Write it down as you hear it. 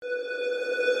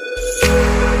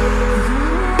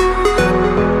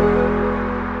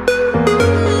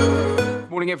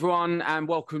Morning, everyone, and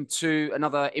welcome to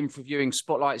another InfraViewing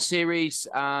Spotlight series.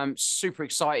 Super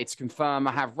excited to confirm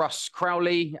I have Russ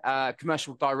Crowley,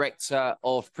 Commercial Director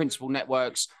of Principal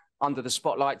Networks, under the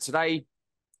spotlight today.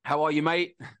 How are you,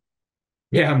 mate?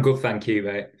 Yeah, I'm good, thank you,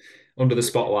 mate. Under the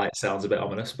spotlight sounds a bit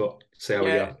ominous, but see how we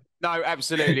Yeah, go. no,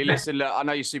 absolutely. Listen, look, I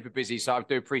know you're super busy, so I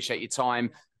do appreciate your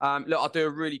time. Look, I'll do a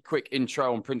really quick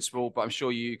intro on Principal, but I'm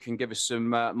sure you can give us some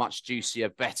much juicier,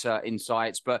 better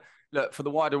insights. But look, for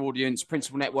the wider audience,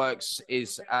 Principal Networks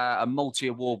is a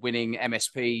multi-award winning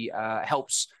MSP,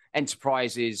 helps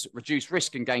enterprises reduce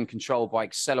risk and gain control by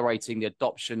accelerating the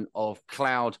adoption of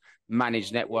cloud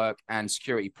managed network and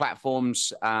security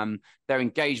platforms. Their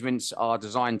engagements are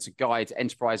designed to guide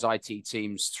enterprise IT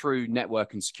teams through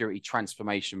network and security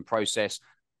transformation process,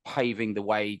 paving the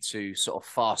way to sort of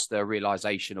faster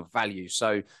realization of value.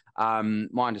 So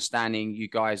my understanding, you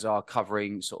guys are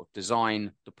covering sort of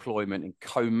design, deployment, and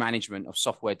co-management of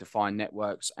software-defined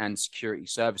networks and security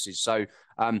services. So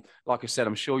like I said,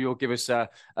 I'm sure you'll give us a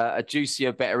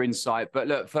juicier, better insight. But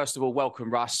look, first of all, welcome,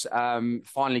 Russ.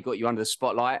 Finally got you under the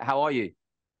spotlight. How are you?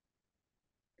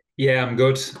 Yeah, I'm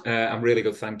good. I'm really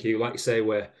good, thank you. Like you say,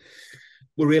 we're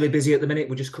really busy at the minute.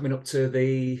 We're just coming up to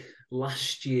the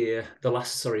last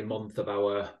month of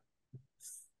our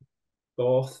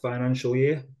fourth financial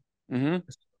year. Mm-hmm.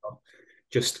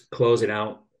 Just closing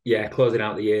out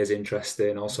the year is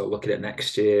interesting. Also looking at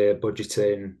next year,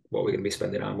 budgeting, what we're going to be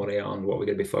spending our money on, what we're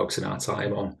going to be focusing our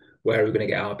time on, where we're going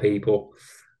to get our people.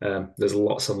 There's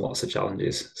lots and lots of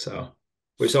challenges, so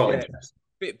it's all Yeah. interesting.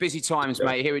 Busy times,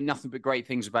 mate. Hearing nothing but great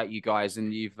things about you guys,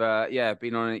 and you've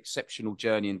been on an exceptional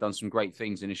journey and done some great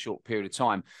things in a short period of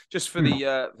time. Just for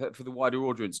the wider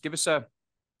audience, give us a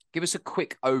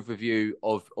quick overview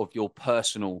of your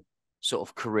personal sort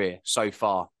of career so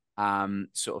far,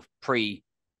 sort of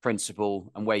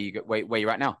pre-principal, and where you're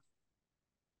at now.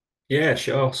 Yeah,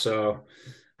 sure. So,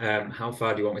 how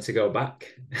far do you want me to go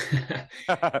back?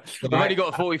 So We've only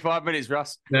got 45 minutes,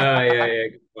 Russ. no, yeah,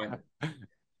 good point.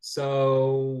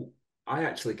 So, I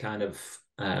actually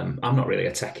I'm not really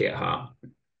a techie at heart.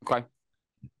 Okay.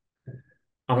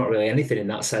 I'm not really anything in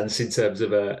that sense in terms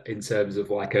of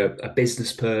like a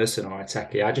business person or a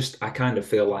techie. I kind of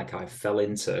feel like I fell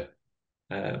into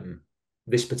um,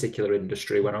 this particular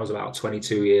industry when I was about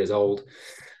 22 years old.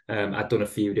 I'd done a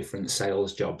few different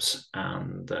sales jobs,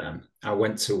 and I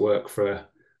applied to work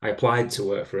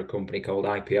for a company called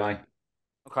IPI,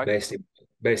 Okay. based in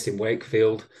based in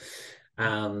Wakefield,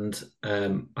 and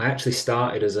I actually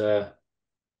started as a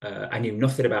I knew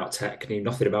nothing about tech, knew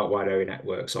nothing about wide area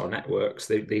networks or networks.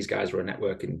 These guys were a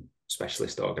networking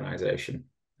specialist organization,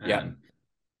 Yeah. um,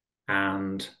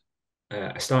 and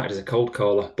I started as a cold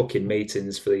caller, booking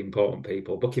meetings for the important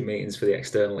people, booking meetings for the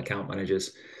external account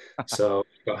managers. So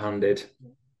got handed,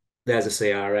 there's a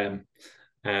CRM,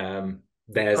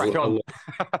 there's Crack on.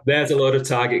 there's a load of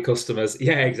target customers.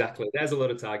 Yeah, exactly. There's a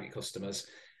load of target customers.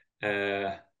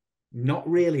 Uh, Not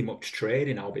really much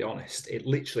training, I'll be honest. It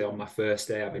literally on my first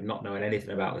day, I've been not knowing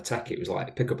anything about the tech. It was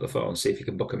like pick up the phone, see if you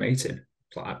can book a meeting.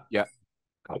 It's Yeah.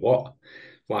 like what?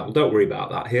 Like, well, don't worry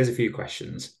about that. Here's a few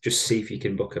questions. Just see if you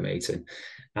can book a meeting.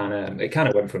 And it kind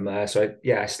of went from there. So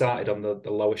I started on the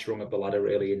lowest rung of the ladder,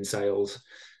 really, in sales.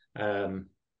 Um,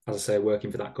 as I say,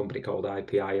 working for that company called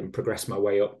IPI, and progressed my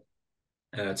way up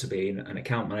to being an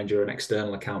account manager, an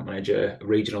external account manager, a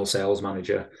regional sales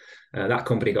manager. That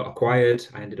company got acquired.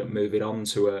 I ended up moving on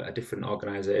to a different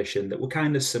organization that were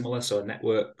kind of similar. So a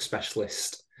network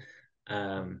specialist,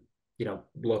 um,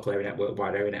 local area network,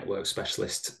 wide area network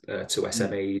specialist to Mm.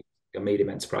 SME, a medium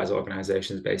enterprise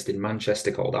organizations based in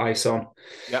Manchester called ISON.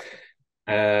 Yeah.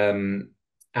 Um,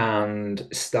 and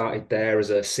started there as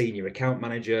a senior account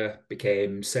manager,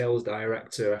 became sales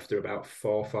director after about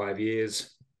 4 or 5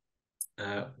 years.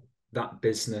 Uh, that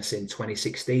business in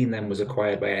 2016 then was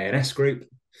acquired by ANS Group.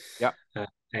 Yeah.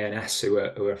 ANS, who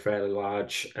are a fairly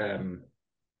large,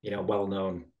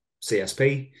 well-known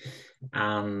CSP.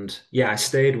 And yeah, I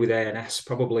stayed with ANS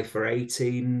probably for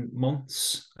 18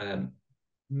 months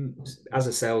as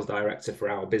a sales director for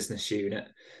our business unit.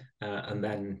 And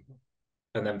then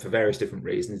for various different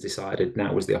reasons decided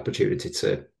now was the opportunity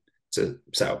to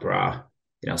set up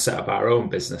our own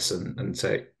business and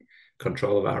take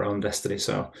control of our own destiny.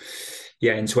 So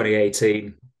yeah, in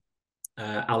 2018,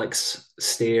 Alex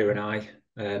Steer and I,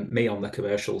 me on the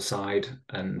commercial side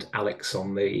and Alex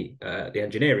on the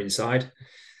engineering side,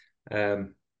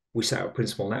 um, we set up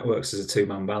Principal Networks as a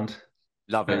two-man band,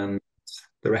 Love it. and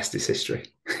the rest is history.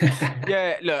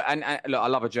 Yeah, look, and look, I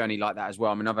love a journey like that as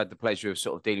well. I mean, I've had the pleasure of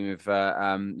sort of dealing with,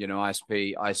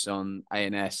 ISP, ISON,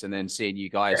 ANS, and then seeing you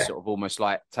guys Yeah, sort of almost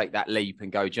like take that leap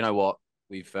and go, do you know what?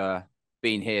 We've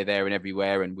been here, there, and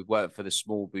everywhere, and we've worked for the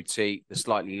small boutique, the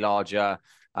slightly larger.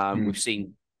 We've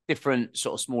seen different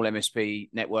sort of small MSP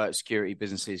network security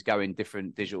businesses go in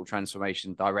different digital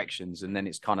transformation directions, and then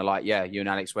it's kind of like, yeah, you and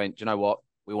Alex went, do you know what?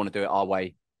 We want to do it our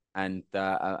way and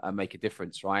make a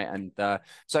difference, right? And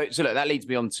so look, that leads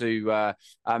me on to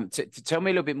tell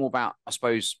me a little bit more about, I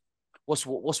suppose, what's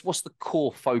the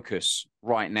core focus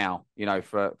right now, you know,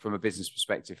 from a business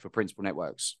perspective for Principal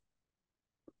Networks?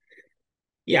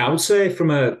 Yeah, I would say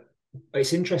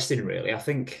it's interesting, really. I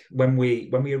think when we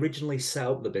originally set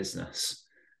up the business,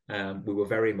 we were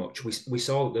very much we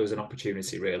saw that there was an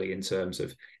opportunity, really, in terms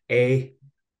of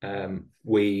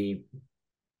we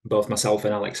both myself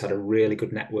and Alex had a really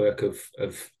good network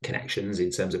of connections in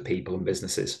terms of people and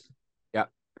businesses. Yeah,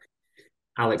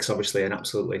 Alex, obviously, an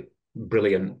absolutely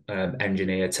brilliant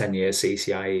engineer, 10 years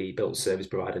CCIE, built service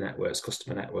provider networks,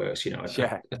 customer networks. You know,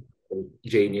 a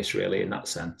genius, really, in that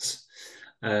sense.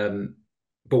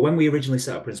 But when we originally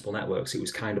set up Principal Networks, it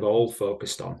was kind of all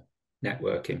focused on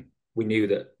networking. We knew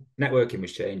that networking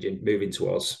was changing, moving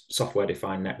towards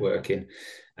software-defined networking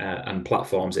and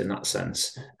platforms in that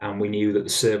sense. And we knew that the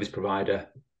service provider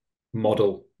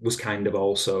model was kind of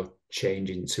also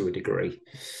changing to a degree.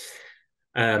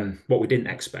 What we didn't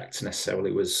expect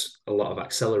necessarily was a lot of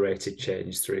accelerated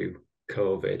change through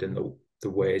COVID and the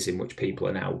ways in which people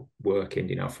are now working,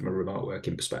 you know, from a remote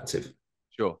working perspective.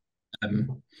 Sure.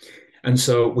 And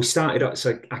so we started up.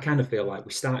 So I kind of feel like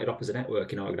we started off as a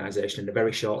networking organization in a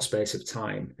very short space of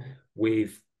time.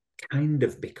 We've kind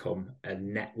of become a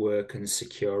network and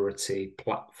security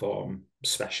platform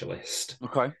specialist.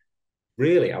 Okay.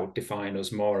 Really, I would define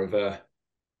us more of a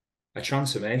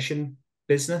transformation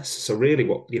business. So really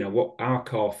what our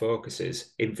core focus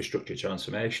is infrastructure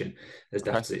transformation, as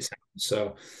daft as it sounds.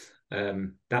 So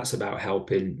that's about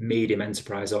helping medium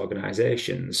enterprise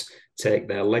organizations take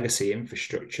their legacy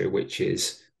infrastructure, which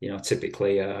is, you know,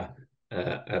 typically a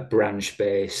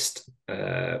branch-based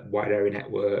wide area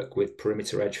network with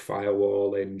perimeter edge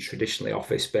firewalling, traditionally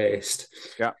office-based.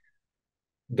 Yeah.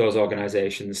 Those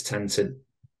organizations tend to,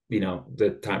 you know,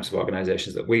 the types of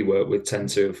organizations that we work with tend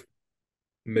to have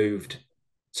moved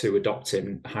to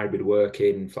adopting hybrid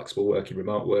working, flexible working,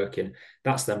 remote working.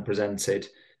 That's then presented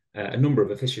a number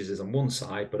of efficiencies on one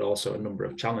side, but also a number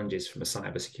of challenges from a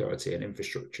cybersecurity and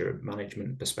infrastructure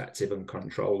management perspective and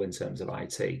control in terms of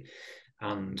IT.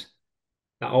 And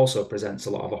that also presents a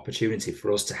lot of opportunity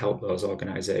for us to help those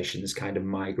organizations kind of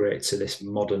migrate to this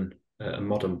modern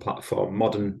platform,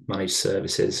 modern managed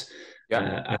services,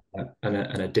 and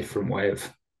a different way of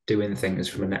doing things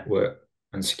from a network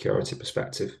and security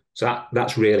perspective. So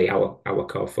that's really our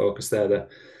core focus. They're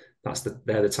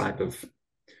the type of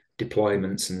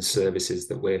deployments and services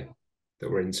that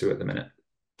we're into at the minute.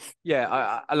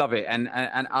 Yeah, I love it, and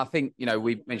I think, you know,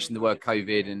 we mentioned the word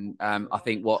COVID, and I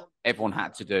think what everyone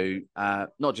had to do,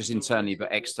 not just internally but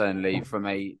externally, from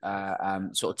a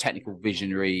sort of technical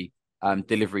visionary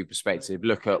delivery perspective,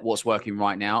 look at what's working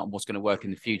right now and what's going to work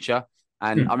in the future.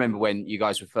 And I remember when you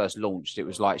guys were first launched, it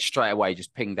was like straight away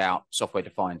just pinged out software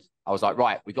defined. I was like,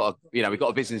 right, we've got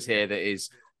a business here that is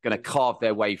going to carve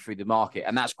their way through the market,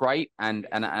 and that's great. And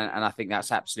I think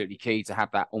that's absolutely key to have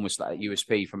that almost like a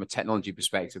USP from a technology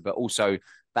perspective, but also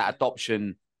that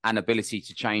adoption and ability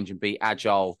to change and be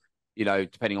agile, you know,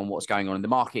 depending on what's going on in the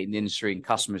market, in the industry, and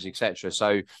customers, etc.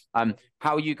 So,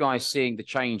 how are you guys seeing the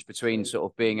change between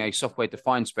sort of being a software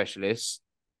defined specialist,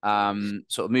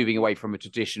 sort of moving away from a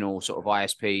traditional sort of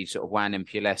ISP, sort of WAN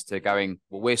MPLS, to going,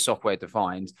 well, we're software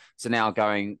defined, to now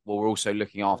going, well, we're also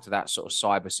looking after that sort of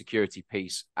cyber security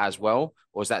piece as well?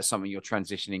 Or is that something you're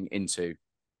transitioning into?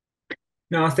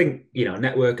 No, I think, you know,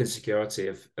 network and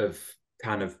security have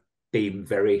kind of been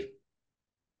very,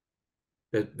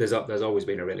 there's always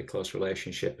been a really close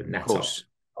relationship, and NetOps,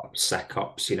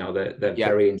 SecOps, you know, they're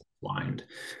very intertwined.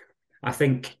 I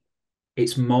think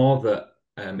it's more that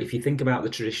if you think about the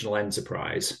traditional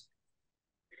enterprise,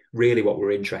 really what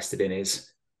we're interested in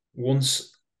is,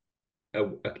 once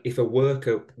if a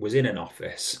worker was in an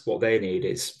office, what they need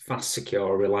is fast,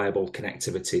 secure, reliable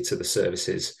connectivity to the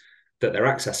services that they're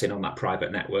accessing on that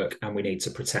private network, and we need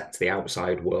to protect the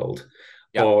outside world.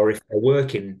 Yep. Or if they're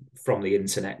working from the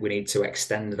internet, we need to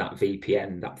extend that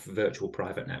VPN, that virtual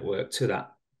private network, to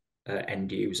that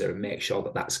end user and make sure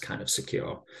that that's kind of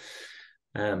secure.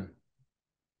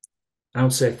 I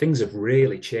would say things have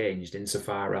really changed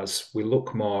insofar as we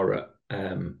look more at,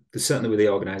 certainly with the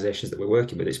organizations that we're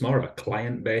working with, it's more of a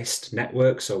client-based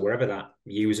network. So wherever that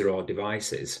user or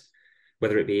device is,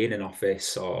 whether it be in an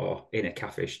office or in a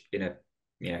cafe, in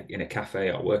a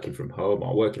cafe, or working from home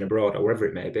or working abroad, or wherever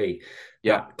it may be,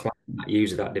 that client that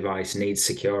user, that device needs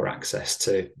secure access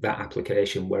to that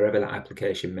application, wherever that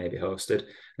application may be hosted. And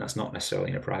that's not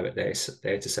necessarily in a private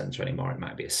data center anymore. It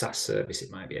might be a SaaS service,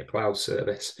 it might be a cloud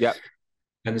service. Yep.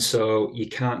 And so you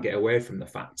can't get away from the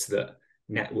fact that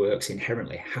networks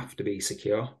inherently have to be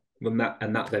secure. And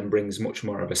that then brings much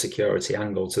more of a security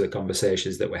angle to the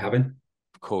conversations that we're having.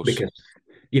 Of course. Because,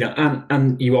 you know,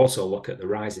 and you also look at the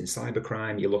rise in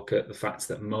cybercrime. You look at the fact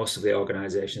that most of the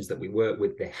organizations that we work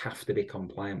with, they have to be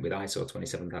compliant with ISO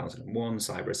 27001,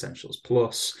 Cyber Essentials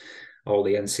Plus, all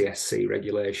the NCSC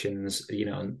regulations, you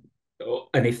know,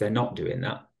 and if they're not doing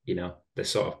that, you know, they're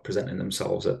sort of presenting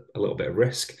themselves at a little bit of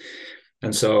risk.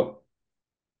 And so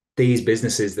these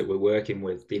businesses that we're working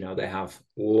with, you know, they have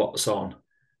lots on,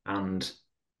 and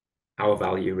our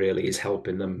value really is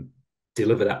helping them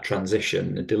deliver that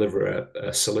transition and deliver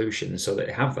a solution so that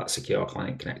they have that secure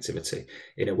client connectivity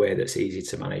in a way that's easy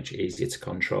to manage, easier to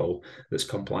control, that's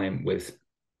compliant with,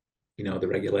 you know, the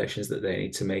regulations that they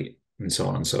need to meet, and so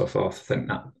on and so forth. I think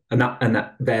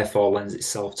that therefore lends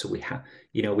itself to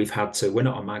we're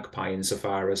not a magpie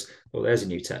insofar as, well, there's a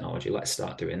new technology, let's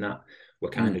start doing that. We're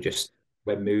kind of just,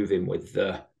 we're moving with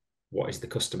what is the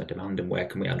customer demand and where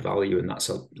can we add value, and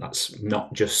that's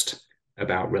not just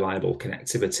about reliable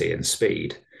connectivity and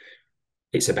speed.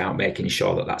 It's about making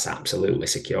sure that that's absolutely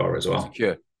secure as well.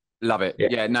 Secure. Love it.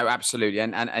 Yeah, no, absolutely.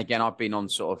 And again, I've been on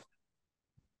sort of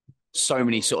so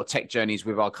many sort of tech journeys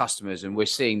with our customers, and we're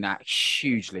seeing that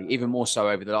hugely, even more so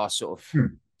over the last sort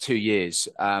of 2 years.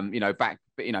 Back,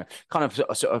 kind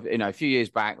of sort of, a few years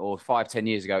back or 5-10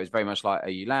 years ago, it was very much like, are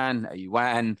you LAN, are you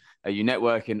WAN, are you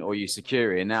networking, or are you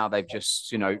security? And now they've just,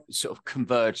 sort of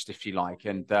converged, if you like.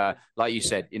 And like you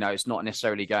said, it's not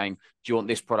necessarily going, do you want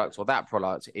this product or that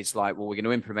product? It's like, well, we're going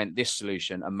to implement this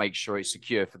solution and make sure it's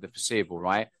secure for the foreseeable,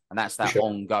 right? And that's that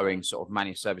ongoing sort of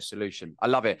managed service solution. I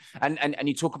love it. And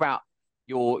you talk about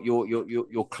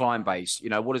your client base.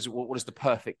 What does the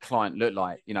perfect client look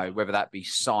like? Whether that be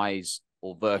size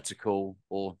or vertical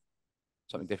or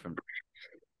something different.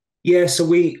 Yeah, so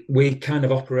we kind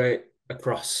of operate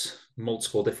across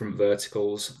multiple different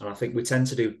verticals, and I think we tend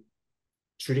to do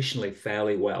traditionally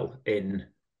fairly well in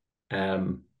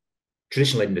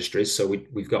traditional industries. So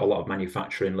we've got a lot of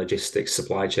manufacturing, logistics,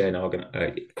 supply chain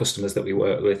customers that we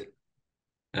work with,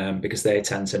 because they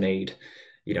tend to need,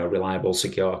 reliable,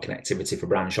 secure connectivity for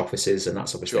branch offices, and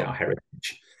that's obviously our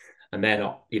heritage. And they're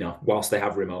not, whilst they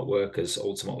have remote workers,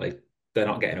 ultimately they're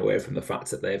not getting away from the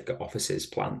fact that they've got offices,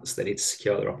 plants, they need to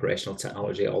secure their operational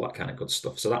technology, all that kind of good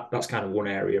stuff. So that's kind of one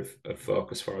area of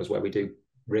focus for us where we do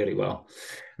really well.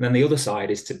 And then the other side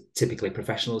is typically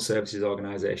professional services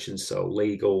organizations, so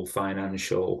legal,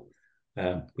 financial.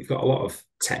 We've got a lot of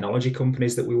technology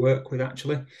companies that we work with,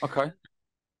 actually. Okay.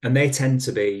 And they tend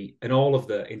to be, and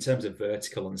in terms of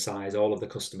vertical and size, all of the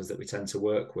customers that we tend to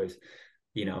work with,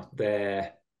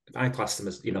 I class them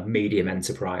as, medium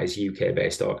enterprise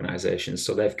UK-based organizations.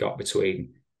 So they've got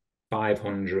between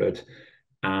 500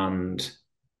 and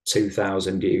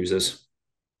 2,000 users.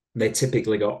 They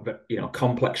typically got,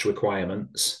 complex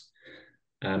requirements.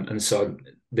 And so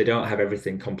they don't have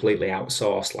everything completely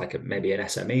outsourced like maybe an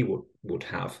SME would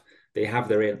have. They have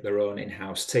their own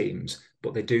in-house teams,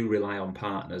 but they do rely on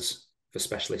partners for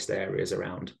specialist areas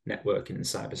around networking and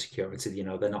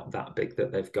cybersecurity. They're not that big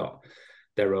that they've got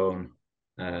their own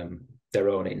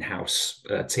in-house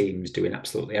teams doing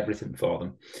absolutely everything for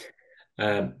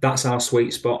them. That's our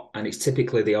sweet spot, and it's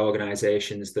typically the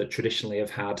organizations that traditionally have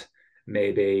had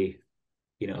maybe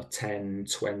 10,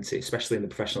 20, especially in the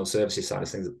professional services side of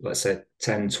things, let's say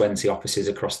 10, 20 offices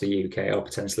across the UK or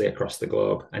potentially across the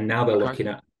globe. And now they're looking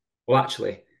at, well,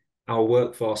 actually, our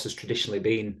workforce has traditionally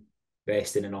been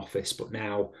based in an office, but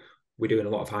now we're doing a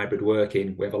lot of hybrid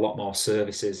working. We have a lot more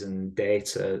services and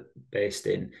data based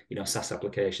in, SaaS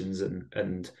applications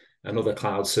and other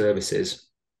cloud services.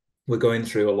 We're going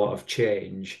through a lot of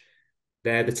change.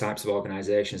 They're the types of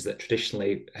organizations that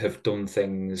traditionally have done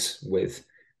things with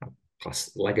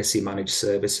legacy managed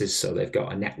services. So they've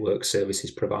got a network services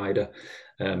provider.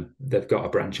 They've got a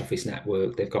branch office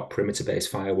network. They've got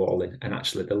perimeter-based firewalling. And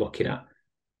actually they're looking at,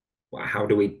 well, how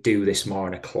do we do this more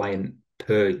on a client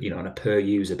on a per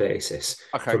user basis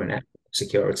from a network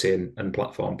security and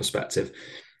platform perspective.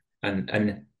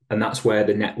 And that's where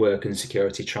the network and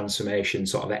security transformation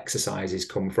sort of exercises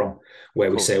come from,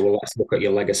 where we say, well, let's look at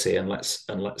your legacy and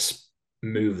let's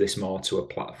move this more to a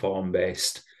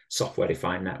platform-based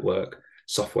software-defined network,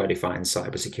 software-defined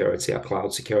cybersecurity, a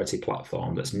cloud security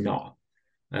platform that's not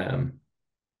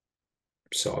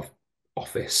sort of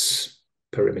office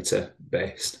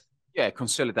perimeter-based. Yeah,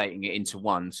 consolidating it into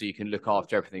one so you can look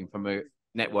after everything from a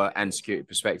network and security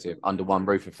perspective under one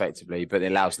roof effectively, but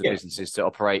it allows the businesses to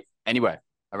operate anywhere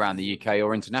around the UK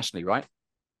or internationally, right?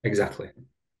 Exactly.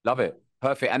 Love it.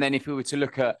 Perfect. And then if we were to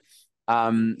look at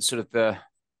sort of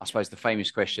I suppose the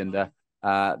famous question, the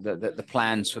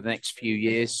plans for the next few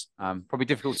years, probably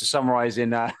difficult to summarize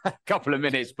in a couple of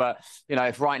minutes, but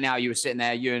if right now you were sitting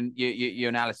there, you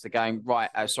and Alex are going, right,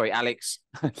 Alex,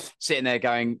 sitting there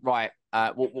going, right,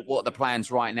 what are the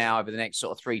plans right now over the next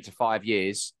sort of 3 to 5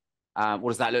 years? What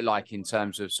does that look like in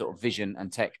terms of sort of vision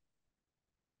and tech?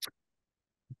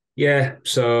 Yeah,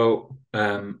 so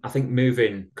I think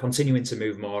continuing to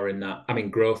move more in that. I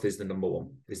mean, growth is the number one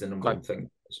thing.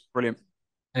 Brilliant.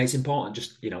 And it's important.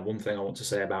 Just one thing I want to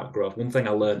say about growth. One thing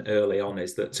I learned early on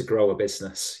is that to grow a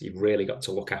business, you've really got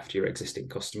to look after your existing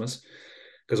customers,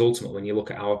 because ultimately, when you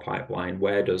look at our pipeline,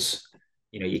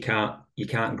 you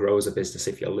can't grow as a business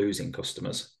if you're losing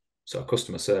customers. So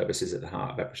customer service is at the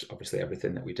heart of obviously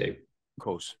everything that we do. Of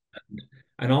course.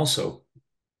 And also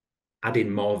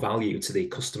adding more value to the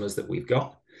customers that we've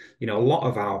got. A lot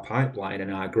of our pipeline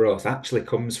and our growth actually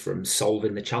comes from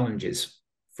solving the challenges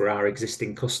for our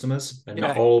existing customers, and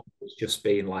not always just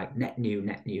being like net new.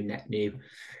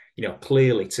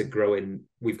 Clearly to grow in,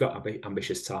 we've got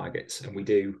ambitious targets, and we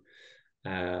do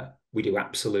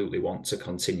absolutely want to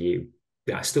continue.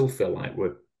 I still feel like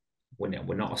we're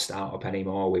not a startup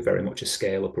anymore. We're very much a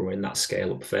scale up, and we're in that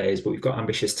scale up phase, but we've got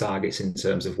ambitious targets in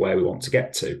terms of where we want to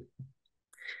get to.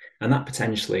 And that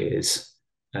potentially is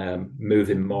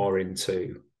moving more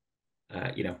into,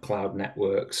 cloud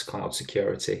networks, cloud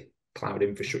security, cloud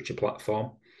infrastructure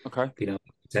platform. Okay.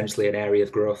 Potentially an area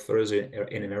of growth for us in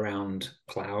and around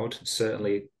cloud.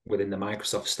 Certainly within the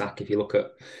Microsoft stack, if you look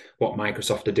at what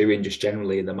Microsoft are doing just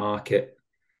generally in the market,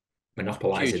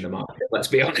 monopolizing the market. Let's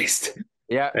be honest.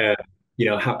 Yeah.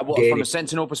 From a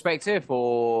Sentinel perspective,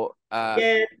 or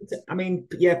yeah, I mean,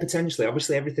 yeah, potentially.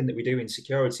 Obviously, everything that we do in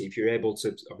security, if you're able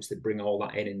to obviously bring all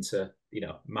that into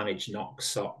manage NOC,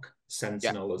 SOC,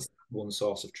 Sentinel as one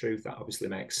source of truth, that obviously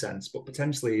makes sense. But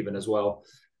potentially even as well,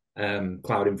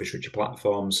 cloud infrastructure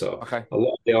platforms. So a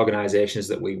lot of the organizations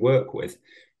that we work with,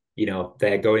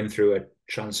 they're going through a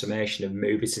transformation of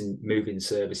moving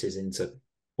services into,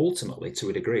 ultimately, to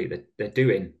a degree, that they're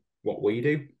doing what we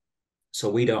do. So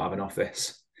we don't have an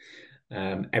office.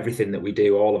 Everything that we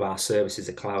do, all of our services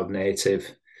are cloud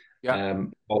native.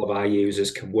 All of our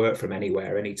users can work from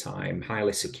anywhere, anytime,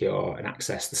 highly secure, and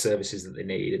access the services that they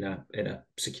need in a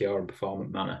secure and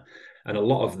performant manner. And a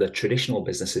lot of the traditional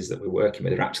businesses that we're working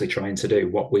with are actually trying to do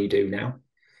what we do now.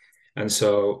 And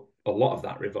so a lot of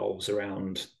that revolves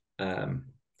around,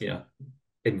 the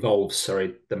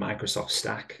Microsoft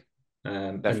stack.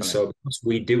 And so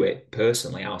we do it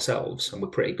personally ourselves, and we're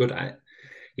pretty good at it.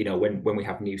 When we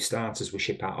have new starters, we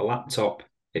ship out a laptop,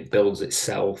 it builds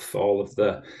itself, all of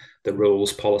the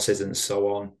rules, policies, and so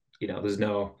on. There's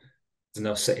no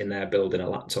sitting there building a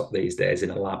laptop these days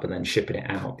in a lab and then shipping it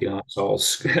out.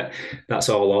 That's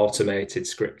all automated,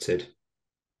 scripted.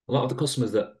 A lot of the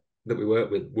customers that we work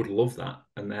with would love that,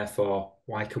 and therefore,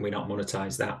 why can we not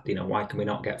monetize that? Why can we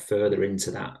not get further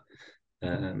into that?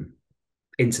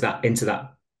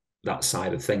 That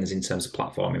side of things in terms of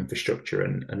platform infrastructure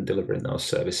and delivering those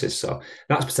services. So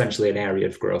that's potentially an area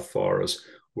of growth for us.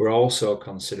 We're also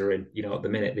considering, at the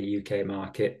minute, the UK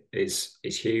market is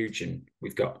huge, and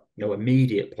we've got no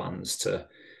immediate plans to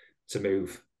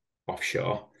move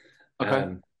offshore.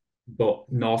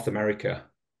 But North America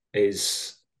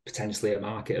is potentially a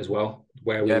market as well,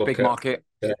 where we look big market.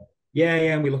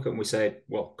 And we look at and we say,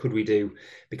 well, could we do,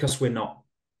 because we're not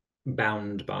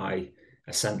bound by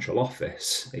a central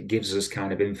office, it gives us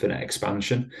kind of infinite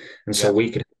expansion. And so we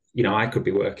could, I could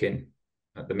be working,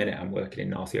 at the minute I'm working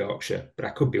in North Yorkshire, but I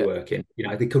could be working,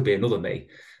 there could be another me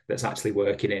that's actually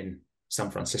working in San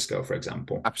Francisco, for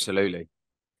example. Absolutely.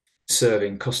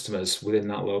 Serving customers within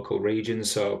that local region.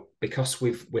 So because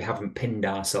we haven't pinned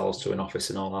ourselves to an office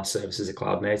and all our services are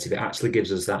cloud native, it actually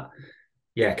gives us that,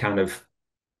 kind of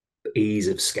ease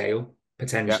of scale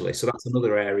potentially. So that's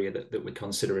another area that we're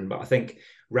considering. But I think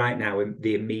right now in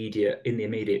the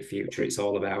immediate future, it's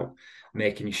all about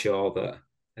making sure that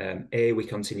we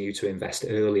continue to invest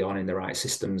early on in the right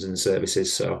systems and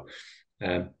services. So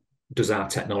does our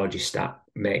technology stack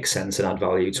make sense and add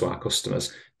value to our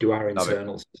customers? Do our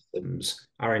internal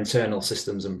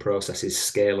systems and processes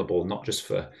scalable, not just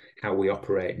for how we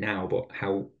operate now, but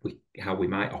how we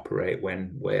might operate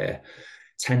when we're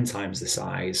 10 times the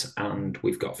size and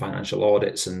we've got financial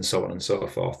audits and so on and so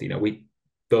forth.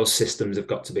 Those systems have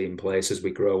got to be in place as we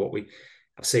grow.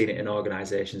 I've seen it in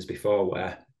organizations before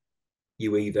where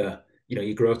you either,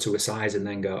 you grow to a size and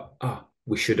then go,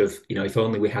 we should have, if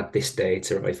only we had this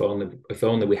data, or if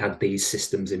only we had these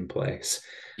systems in place.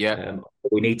 Yeah.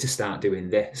 We need to start doing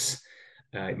this.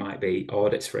 It might be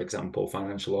audits, for example,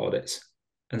 financial audits.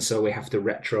 And so we have to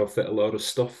retrofit a load of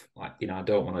stuff. Like, I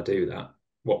don't want to do that.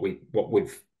 What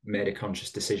we've made a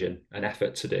conscious decision, an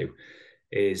effort to do,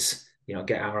 is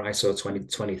get our ISO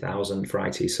 27000 for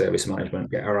IT service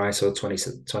management, get our ISO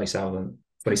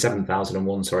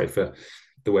 27001, sorry, for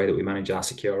the way that we manage our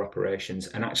secure operations,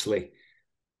 and actually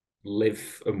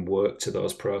live and work to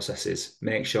those processes.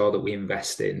 Make sure that we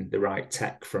invest in the right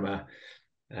tech from a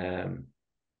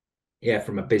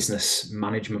business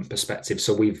management perspective.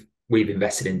 So we've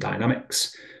invested in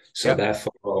Dynamics. So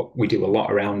therefore, we do a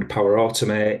lot around Power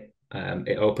Automate.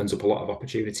 It opens up a lot of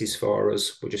opportunities for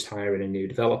us. We're just hiring a new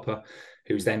developer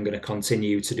who's then going to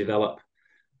continue to develop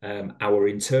our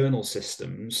internal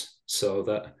systems so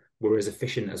that we're as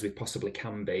efficient as we possibly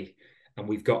can be. And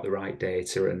we've got the right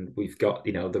data, and we've got,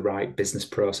 the right business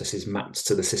processes mapped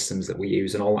to the systems that we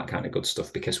use, and all that kind of good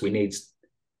stuff, because we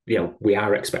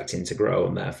are expecting to grow,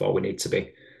 and therefore we need to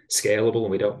be scalable,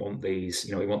 and we don't want these,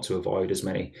 we want to avoid as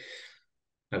many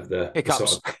of the Hiccups.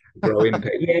 sort of growing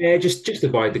pains. Yeah, just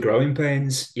avoid the growing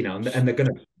pains, and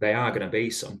they are gonna be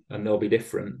some, and they'll be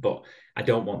different. But I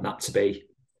don't want that to be,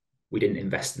 we didn't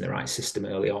invest in the right system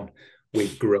early on.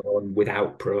 We've grown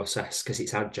without process because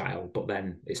it's agile, but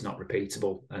then it's not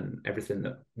repeatable, and everything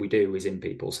that we do is in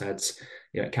people's heads.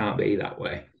 It can't be that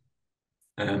way.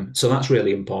 So that's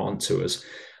really important to us.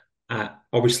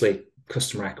 Obviously,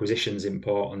 customer acquisition is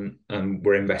important, and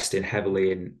we're investing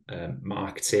heavily in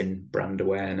marketing, brand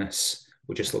awareness.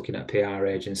 We're just looking at a PR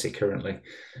agency currently.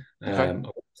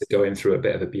 Going through a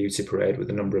bit of a beauty parade with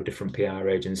a number of different PR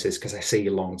agencies, because I see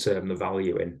long term the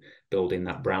value in building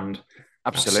that brand.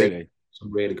 Absolutely.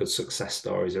 Some really good success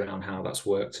stories around how that's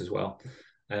worked as well.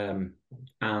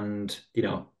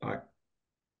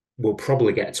 We'll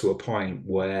probably get to a point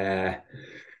where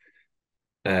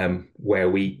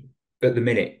we, at the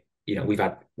minute,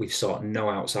 we've sought no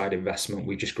outside investment.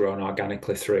 We've just grown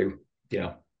organically through,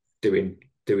 doing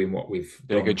what we've done.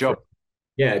 Doing a good job.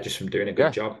 Just from doing a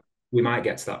good job. We might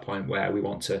get to that point where we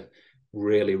want to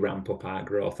really ramp up our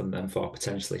growth, and then for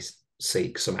potentially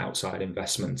seek some outside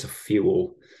investment to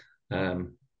fuel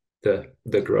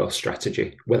the growth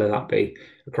strategy, whether that be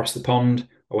across the pond,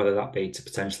 or whether that be to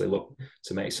potentially look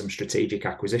to make some strategic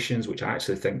acquisitions, which I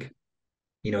actually think,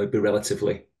 it'd be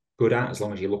relatively good at, as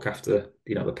long as you look after,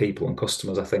 the people and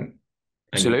customers, I think.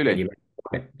 Absolutely.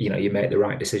 You make the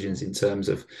right decisions in terms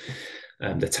of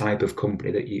the type of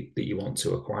company that you want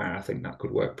to acquire. I think that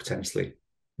could work potentially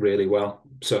really well.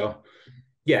 So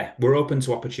we're open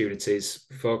to opportunities,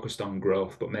 focused on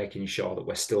growth, but making sure that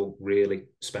we're still really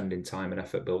spending time and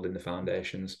effort building the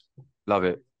foundations. Love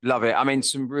it. Love it. I mean,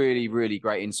 some really, really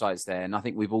great insights there. And I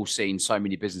think we've all seen so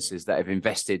many businesses that have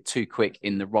invested too quick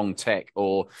in the wrong tech,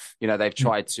 or, they've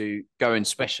tried to go and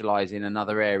specialize in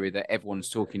another area that everyone's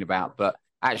talking about, but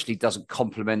actually doesn't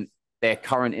complement their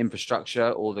current infrastructure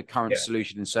or the current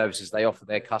solution and services they offer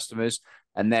their customers.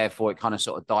 And therefore it kind of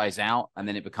sort of dies out, and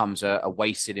then it becomes a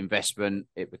wasted investment.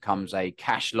 It becomes a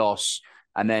cash loss.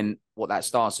 And then what that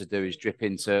starts to do is drip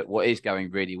into what is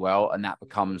going really well, and that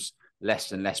becomes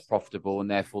less and less profitable,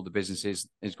 and therefore the business is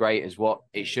great as what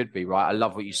it should be, right? I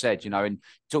love what you said, and you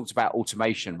talked about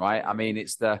automation, right? I mean,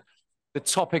 it's the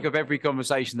topic of every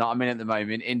conversation that I'm in at the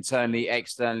moment, internally,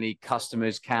 externally,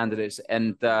 customers, candidates,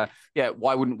 and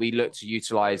why wouldn't we look to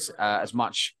utilize as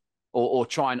much or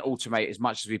try and automate as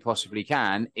much as we possibly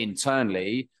can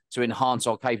internally to enhance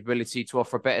our capability to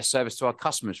offer a better service to our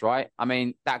customers, right? I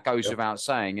mean, that goes without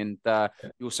saying. And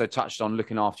you also touched on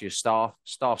looking after your staff.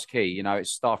 Staff's key.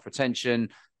 It's staff retention,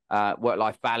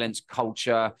 work-life balance,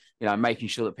 culture, making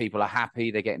sure that people are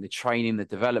happy, they're getting the training, the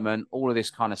development. All of this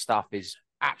kind of stuff is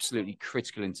absolutely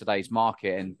critical in today's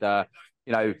market. And, I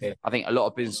think a lot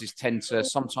of businesses tend to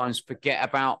sometimes forget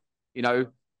about,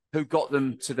 who got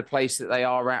them to the place that they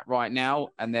are at right now,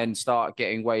 and then start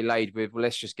getting waylaid with, well,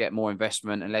 let's just get more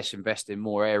investment and let's invest in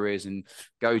more areas and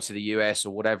go to the US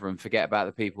or whatever, and forget about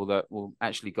the people that will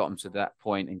actually got them to that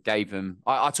point and gave them.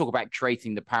 I talk about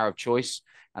creating the power of choice.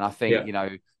 And I think,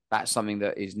 that's something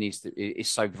that is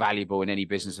so valuable in any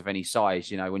business of any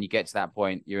size. When you get to that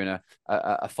point, you're in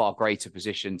a far greater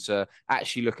position to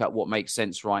actually look at what makes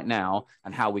sense right now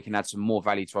and how we can add some more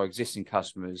value to our existing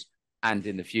customers and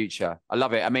in the future. I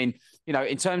love it. I mean,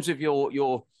 in terms of your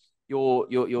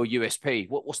USP,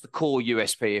 what's the core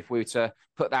USP? If we were to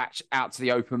put that out to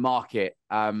the open market,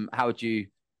 how would you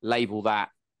label that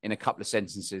in a couple of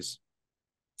sentences?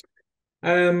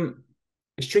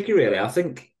 It's tricky, really. I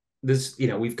think there's,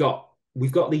 we've got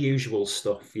we've got the usual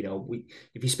stuff.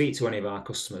 If you speak to any of our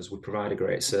customers, we provide a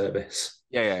great service.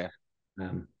 Yeah.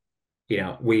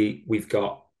 We've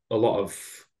got a lot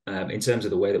of in terms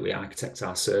of the way that we architect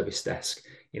our service desk.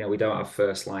 We don't have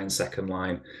first line, second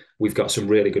line. We've got some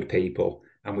really good people,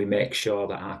 and we make sure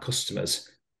that our customers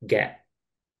get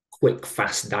quick,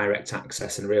 fast, direct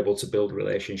access and are able to build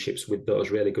relationships with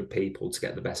those really good people to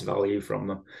get the best value from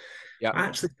them. Yeah. I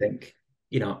actually think,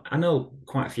 I know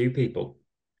quite a few people,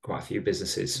 quite a few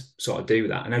businesses sort of do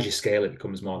that. And as you scale, it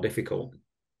becomes more difficult.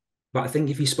 But I think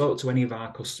if you spoke to any of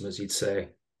our customers, you'd say,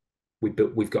 we've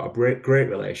got a great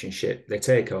relationship. They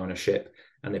take ownership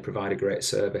and they provide a great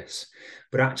service.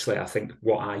 But actually, I think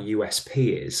what our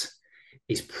USP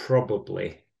is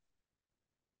probably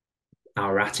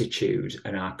our attitude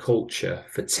and our culture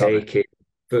for taking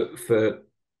for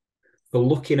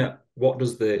looking at what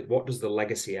does the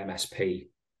legacy MSP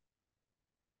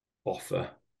offer,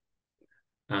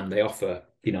 and they offer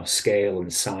scale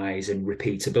and size and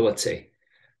repeatability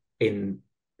in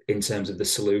terms of the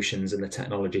solutions and the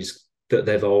technologies that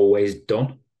they've always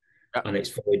done. Yeah. And it's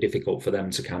very difficult for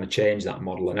them to kind of change that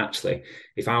model. And actually,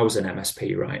 if I was an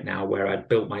MSP right now where I'd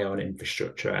built my own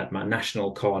infrastructure, I had my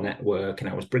national core network, and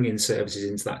I was bringing services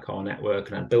into that core network,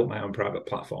 and I'd built my own private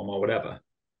platform or whatever,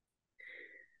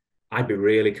 I'd be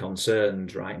really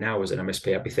concerned right now as an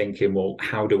MSP. I'd be thinking, well,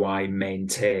 how do I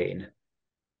maintain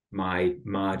my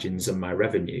margins and my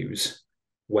revenues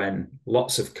when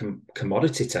lots of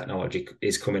commodity technology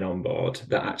is coming on board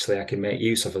that actually I can make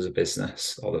use of as a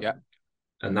business,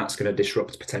 and that's going to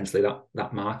disrupt potentially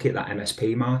that market, that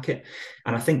MSP market.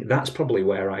 And I think that's probably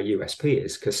where our USP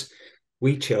is, because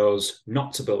we chose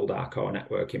not to build our core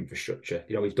network infrastructure.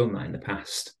 We've done that in the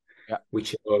past. Yeah. We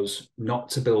chose not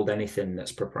to build anything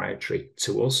that's proprietary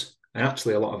to us. And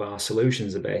actually, a lot of our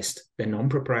solutions are they're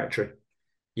non-proprietary.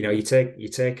 You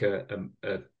take a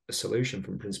solution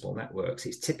from Principal Networks,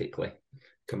 it's typically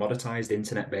commoditized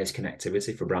internet-based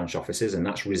connectivity for branch offices, and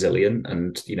that's resilient,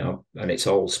 and it's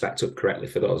all spec'd up correctly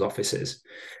for those offices.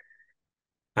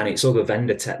 And it's other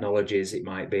vendor technologies. It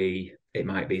might be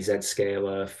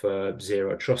Zscaler for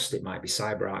zero trust. It might be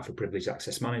CyberArk for privileged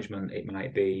access management. It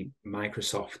might be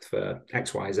Microsoft for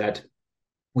XYZ.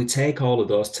 We take all of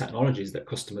those technologies that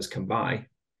customers can buy,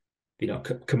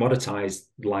 commoditized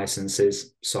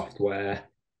licenses, software,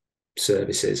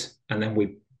 services, and then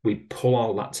we pull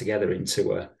all that together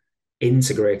into a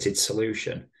integrated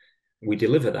solution. We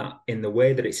deliver that in the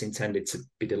way that it's intended to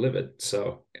be delivered.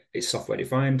 So it's software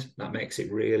defined. That makes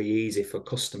it really easy for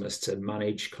customers to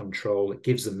manage, control. It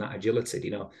gives them that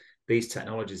agility. These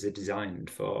technologies are designed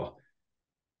for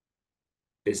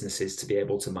businesses to be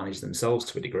able to manage themselves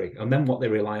to a degree. And then what they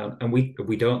rely on, and we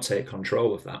don't take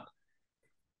control of that.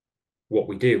 What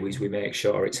we do is we make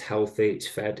sure it's healthy, it's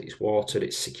fed, it's watered,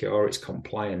 it's secure, it's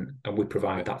compliant, and we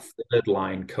provide that third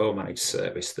line co-managed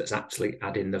service that's actually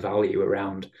adding the value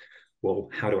around, well,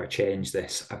 how do I change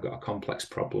this? I've got a complex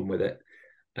problem with it.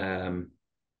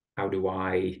 How do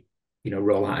I,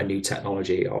 roll out a new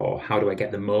technology, or how do I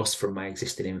get the most from my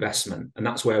existing investment? And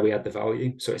that's where we add the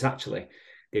value. So it's actually,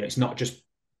 it's not just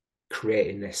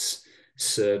creating this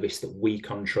service that we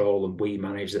control and we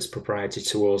manage that's proprietary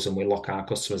to us, and we lock our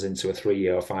customers into a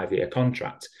 3-year or 5-year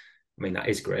contract. I mean, that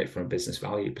is great from a business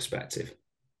value perspective.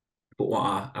 But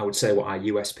I would say what our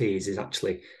USP is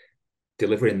actually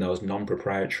delivering those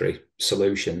non-proprietary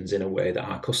solutions in a way that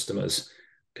our customers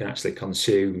can actually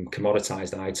consume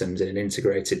commoditized items in an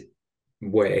integrated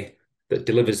way that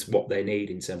delivers what they need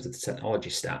in terms of the technology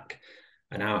stack.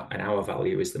 And our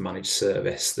value is the managed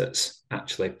service that's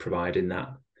actually providing that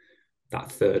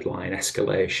third line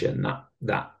escalation,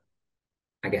 that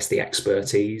I guess the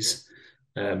expertise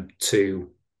to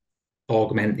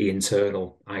augment the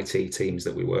internal IT teams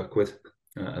that we work with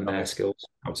and their skills.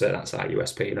 I would say that's our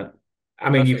USP. I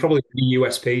mean, you probably need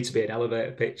USP to be an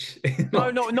elevator pitch.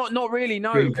 No, not really.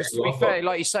 No, because to be fair,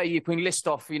 like you say, you can list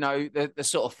off, the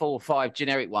sort of 4 or 5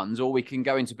 generic ones, or we can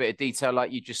go into a bit of detail,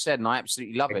 like you just said, and I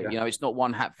absolutely love it. It's not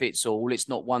one hat fits all. It's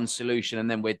not one solution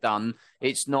and then we're done.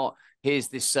 It's not, here's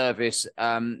this service,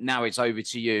 now it's over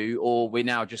to you, or we're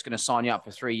now just going to sign you up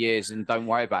for 3 years and don't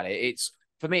worry about it.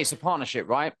 For me, it's a partnership,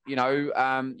 right? You're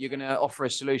going to offer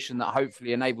a solution that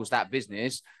hopefully enables that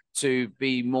business to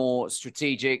be more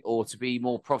strategic, or to be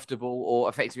more profitable, or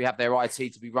effectively have their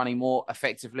IT to be running more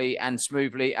effectively and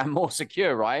smoothly and more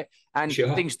secure, right? And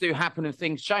things do happen and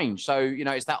things change. So,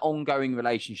 it's that ongoing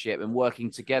relationship and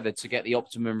working together to get the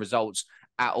optimum results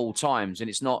at all times. And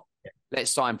it's not,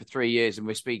 let's sign for 3 years and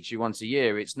we'll speak to you once a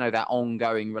year. It's that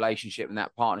ongoing relationship and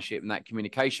that partnership and that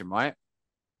communication, right?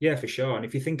 Yeah, for sure. And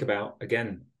if you think about,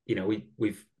 again,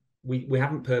 we've we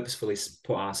haven't purposefully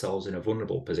put ourselves in a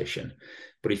vulnerable position.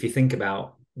 But if you think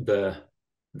about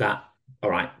that, all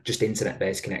right, just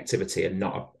internet-based connectivity and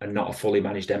not a fully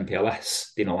managed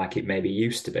MPLS, like it maybe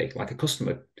used to be, like a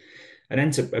customer,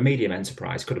 a medium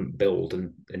enterprise couldn't build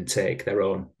and take their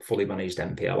own fully managed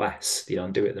MPLS,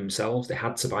 and do it themselves. They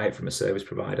had to buy it from a service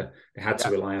provider. They had to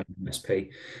rely on MSP,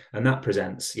 and that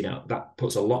presents, that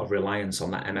puts a lot of reliance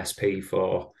on that MSP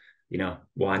for,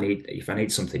 well, if I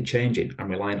need something changing, I'm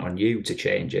reliant on you to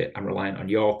change it. I'm reliant on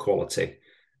your quality,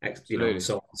 and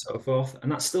so on and so forth.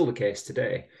 And that's still the case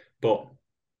today. But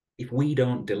if we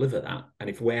don't deliver that, and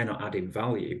if we're not adding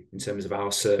value in terms of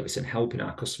our service and helping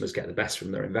our customers get the best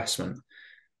from their investment,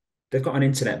 they've got an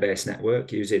internet-based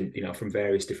network using, from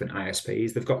various different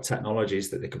ISPs. They've got technologies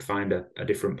that they could find a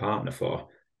different partner for.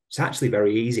 It's actually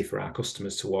very easy for our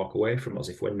customers to walk away from us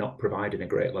if we're not providing a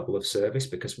great level of service,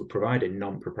 because we're providing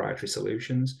non-proprietary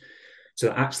solutions.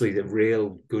 So actually the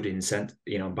real good incentive,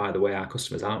 by the way, our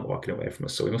customers aren't walking away from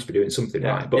us, so we must be doing something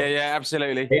right. But yeah,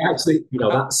 absolutely. It actually,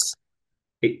 that's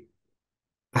it.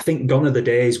 I think gone are the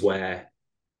days where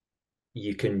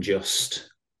you can just,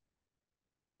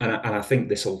 and I think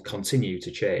this will continue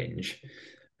to change,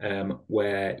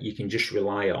 where you can just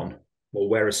rely on, well,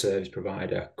 we're a service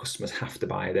provider, customers have to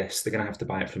buy this, they're going to have to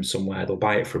buy it from somewhere, they'll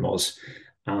buy it from us,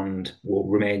 and we'll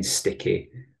remain sticky,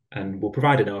 and we'll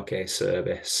provide an okay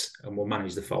service, and we'll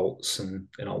manage the faults and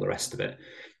all the rest of it.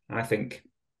 And I think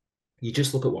you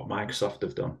just look at what Microsoft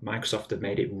have done. Microsoft have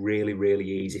made it really, really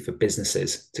easy for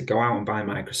businesses to go out and buy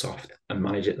Microsoft and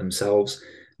manage it themselves.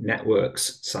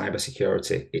 Networks,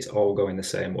 cybersecurity, it's all going the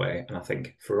same way. And I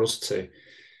think for us to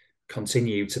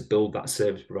continue to build that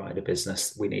service provider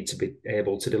business, we need to be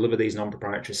able to deliver these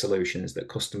non-proprietary solutions that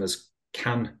customers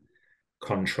can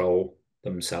control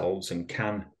themselves and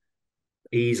can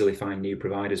easily find new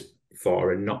providers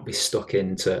for, and not be stuck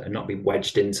into and not be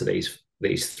wedged into these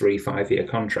 3-5 year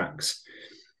contracts.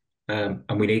 And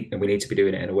we need to be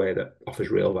doing it in a way that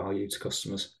offers real value to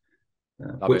customers.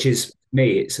 Which is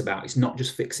me, it's not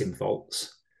just fixing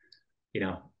faults.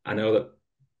 I know that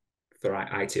for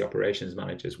IT operations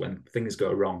managers, when things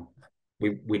go wrong,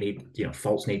 we need,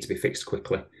 faults need to be fixed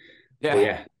quickly.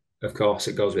 Yeah, of course,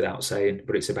 it goes without saying,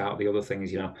 but it's about the other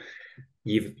things.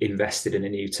 You've invested in a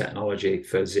new technology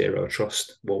for zero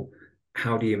trust. Well,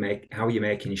 how are you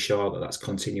making sure that that's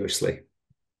continuously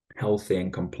healthy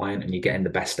and compliant, and you're getting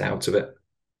the best out of it?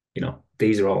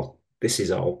 This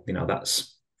is all,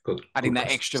 that's good. Adding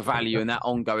that extra value and that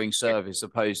ongoing service,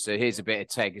 opposed to here's a bit of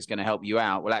tech is going to help you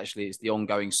out. Well, actually, it's the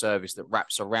ongoing service that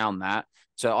wraps around that.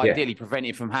 So ideally prevent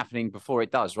it from happening before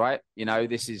it does, right?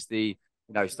 This is the,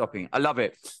 stopping. I love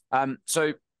it.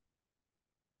 So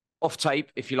off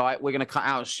tape, if you like, we're going to cut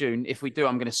out soon. If we do,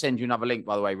 I'm going to send you another link,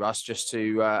 by the way, Russ, just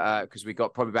to, because we've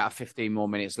got probably about 15 more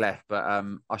minutes left, but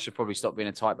I should probably stop being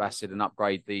a tight bastard and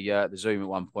upgrade the Zoom at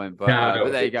one point. But,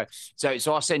 but there you go. So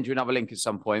I'll send you another link at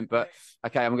some point. But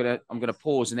okay, I'm gonna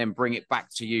pause and then bring it back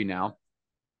to you now.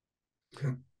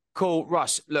 Cool,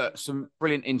 Russ. Look, some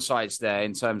brilliant insights there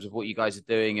in terms of what you guys are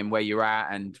doing and where you're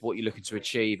at and what you're looking to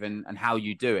achieve and how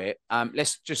you do it.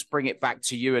 Let's just bring it back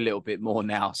to you a little bit more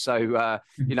now. So,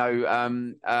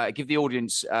 give the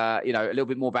audience, a little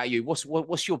bit more about you.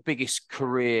 What's your biggest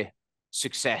career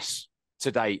success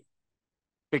to date?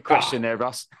 Big question there,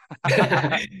 Russ.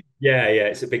 Yeah,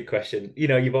 it's a big question.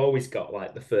 You've always got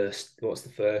like what's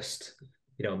the first,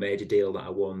 major deal that I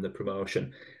won, the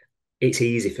promotion. It's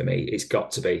easy for me. It's got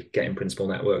to be getting Principal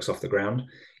Networks off the ground.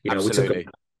 Absolutely.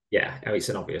 It's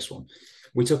an obvious one.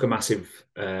 We took a massive,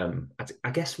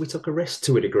 I guess we took a risk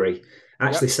to a degree.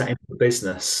 Actually, setting up a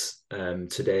business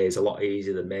today is a lot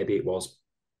easier than maybe it was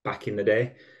back in the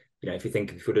day. If you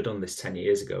think if we'd have done this 10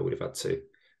 years ago, we'd have had to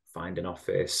find an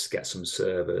office, get some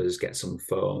servers, get some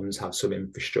phones, have some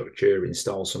infrastructure,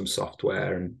 install some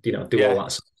software, and do all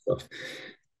that sort of stuff.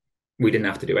 We didn't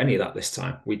have to do any of that this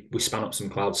time. We spun up some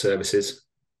cloud services.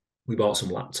 We bought some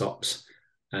laptops.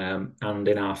 And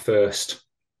in our first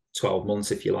 12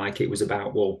 months, if you like, it was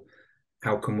about, well,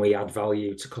 how can we add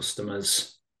value to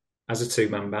customers as a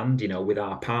two-man band, with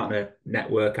our partner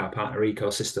network, our partner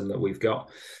ecosystem that we've got.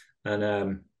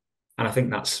 And I think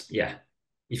that's,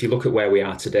 if you look at where we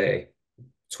are today,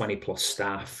 20 plus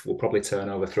staff, we'll probably turn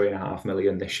over 3.5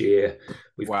 million this year.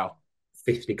 We've got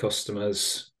 50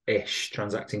 customers-ish,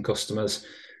 transacting customers.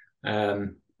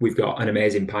 We've got an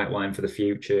amazing pipeline for the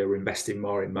future. We're investing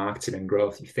more in marketing and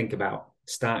growth. You think about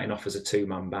starting off as a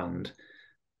two-man band,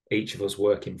 each of us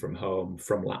working from home,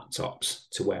 from laptops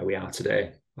to where we are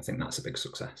today. I think that's a big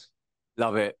success.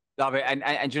 Love it.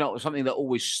 And something that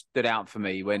always stood out for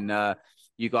me when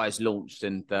you guys launched,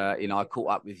 and you know, I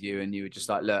caught up with you, and you were just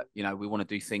like, look, you know, we want to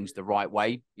do things the right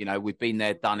way. You know, we've been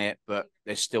there, done it, but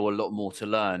there's still a lot more to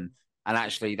learn. And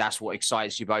actually, that's what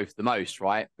excites you both the most,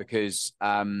 right? Because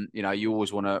you know, you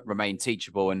always want to remain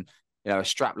teachable. And you know, a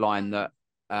strap line that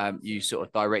you sort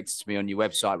of directed to me on your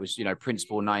website was, you know,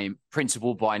 principle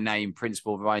by name,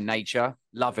 principle by nature.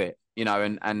 Love it. You know,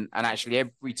 and actually,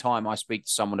 every time I speak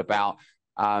to someone about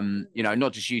you know,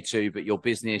 not just you two, but your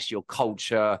business, your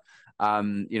culture,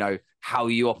 you know, how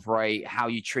you operate, how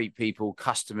you treat people,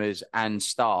 customers and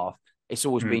staff, it's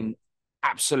always been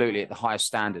absolutely at the highest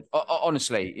standard.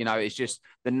 Honestly, you know, it's just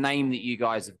the name that you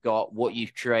guys have got, what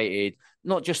you've created,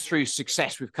 not just through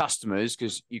success with customers,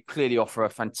 because you clearly offer a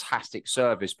fantastic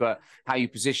service, but how you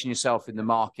position yourself in the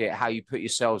market, how you put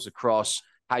yourselves across,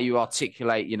 how you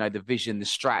articulate, you know, the vision, the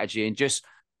strategy, and just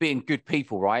being good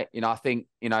people, right? You know, I think,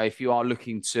 you know, if you are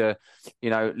looking to, you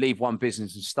know, leave one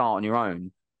business and start on your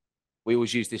own, we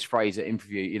always use this phrase at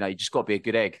InfraView, you know, you just got to be a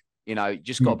good egg. You know, you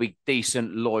just got to be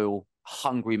decent, loyal,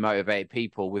 hungry, motivated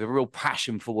people with a real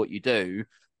passion for what you do,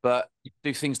 but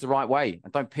do things the right way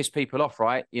and don't piss people off,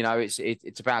 right? You know,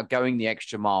 it's about going the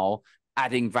extra mile,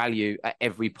 adding value at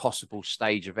every possible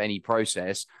stage of any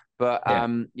process. But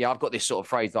yeah, I've got this sort of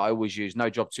phrase that I always use: no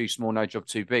job too small, no job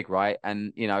too big, right?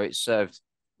 And you know, it's served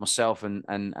myself and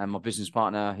my business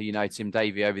partner, who you know, Tim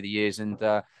Davey, over the years, and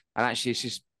actually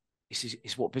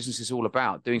it's what business is all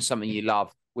about: doing something you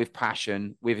love with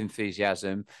passion, with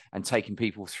enthusiasm, and taking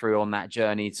people through on that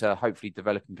journey to hopefully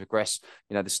develop and progress,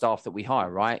 you know, the staff that we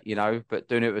hire, right? You know, but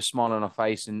doing it with a smile on our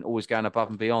face and always going above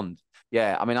and beyond.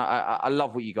 Yeah, I mean, I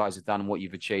love what you guys have done and what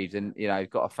you've achieved, and you know, you've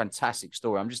got a fantastic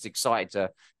story. I'm just excited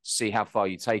to see how far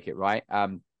you take it, right?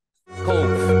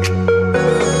 Cool.